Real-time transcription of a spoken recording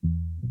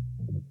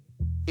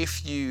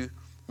if you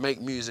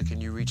make music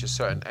and you reach a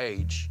certain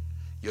age,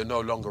 you're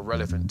no longer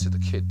relevant to the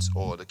kids,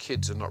 or the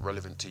kids are not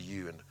relevant to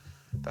you, and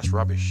that's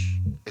rubbish.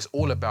 It's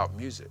all about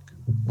music.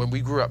 When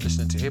we grew up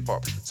listening to hip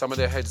hop, some of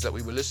the heads that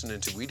we were listening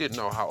to, we didn't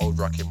know how old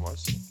Rakim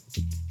was.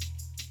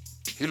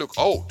 He looked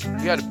old.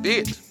 He had a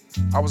beard.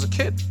 I was a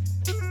kid.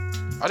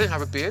 I didn't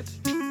have a beard,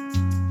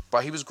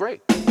 but he was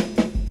great.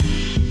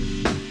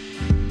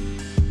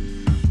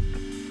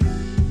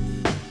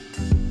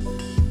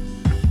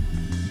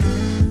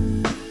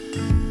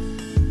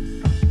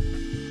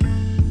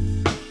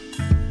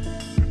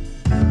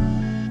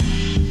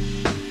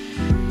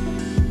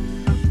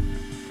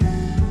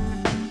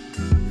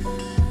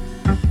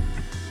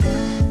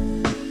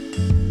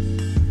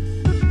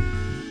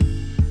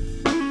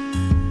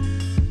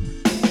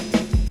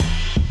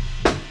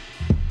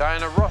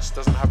 Diana Ross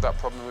doesn't have that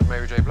problem with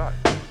Mary J. Blige.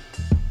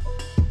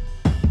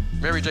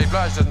 Mary J.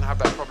 Blige doesn't have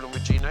that problem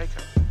with Gene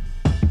Aker.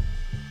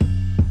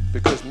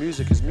 Because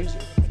music is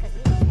music.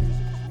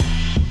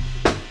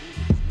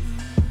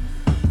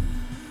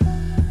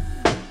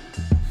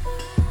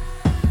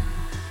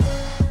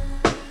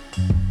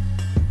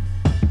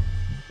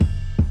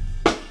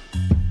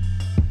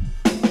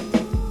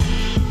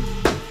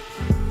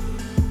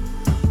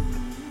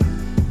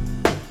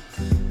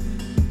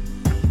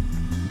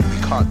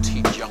 Can't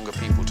teach younger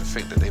people to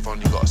think that they've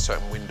only got a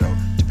certain window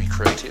to be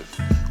creative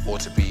or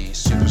to be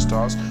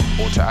superstars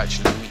or to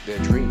actually meet their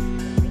dream.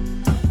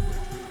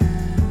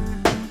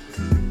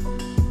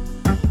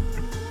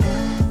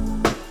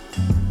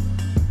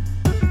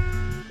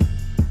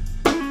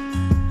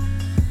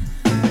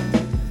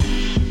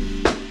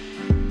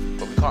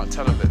 But we can't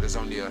tell them that there's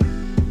only a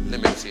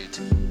limited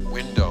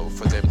window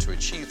for them to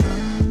achieve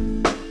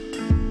that.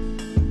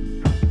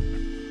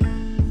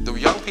 The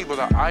young people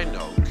that I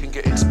know can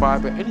get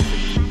inspired by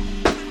anything.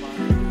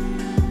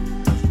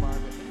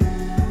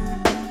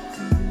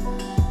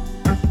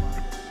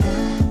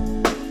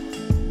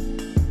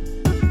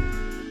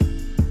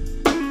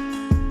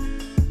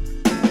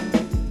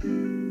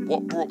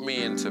 What brought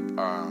me into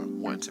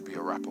wanting to be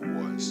a rapper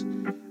was,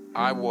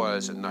 I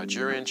was a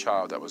Nigerian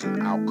child that was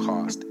an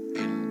outcast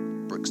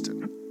in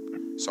Brixton.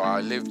 So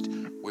I lived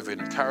within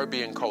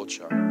Caribbean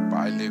culture, but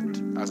I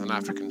lived as an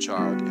African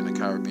child in a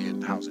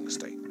Caribbean housing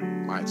estate,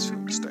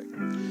 Mansfield estate.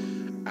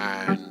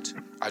 And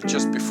I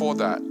just before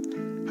that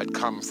had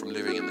come from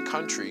living in the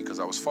country because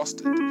I was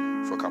fostered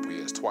for a couple of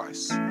years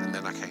twice, and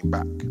then I came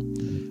back.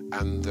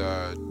 And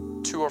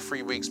 2 or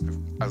 3 weeks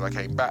as I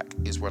came back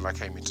is when I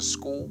came into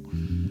school.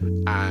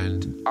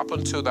 And up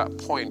until that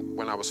point,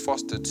 when I was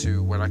fostered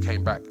to when I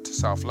came back to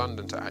South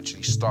London to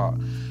actually start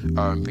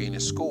being in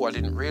school, I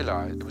didn't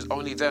realise. It was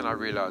only then I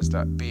realised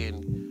that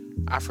being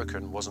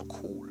African wasn't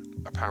cool,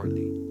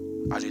 apparently.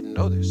 I didn't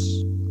know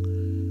this.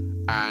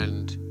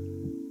 And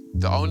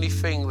the only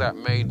thing that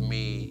made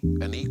me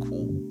an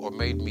equal or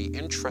made me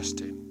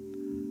interesting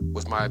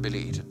was my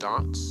ability to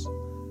dance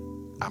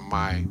and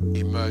my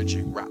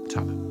emerging rap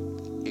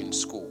talent in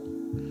school.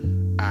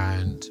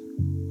 And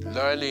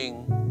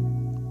learning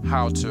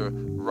how to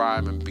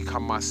rhyme and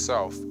become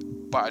myself,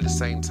 but at the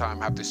same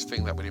time have this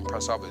thing that would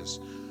impress others,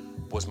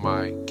 was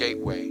my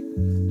gateway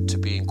to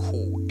being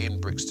cool in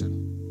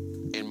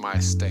Brixton, in my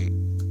estate,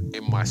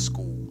 in my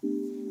school,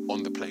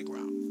 on the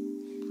playground.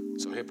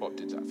 So hip hop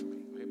did that for me.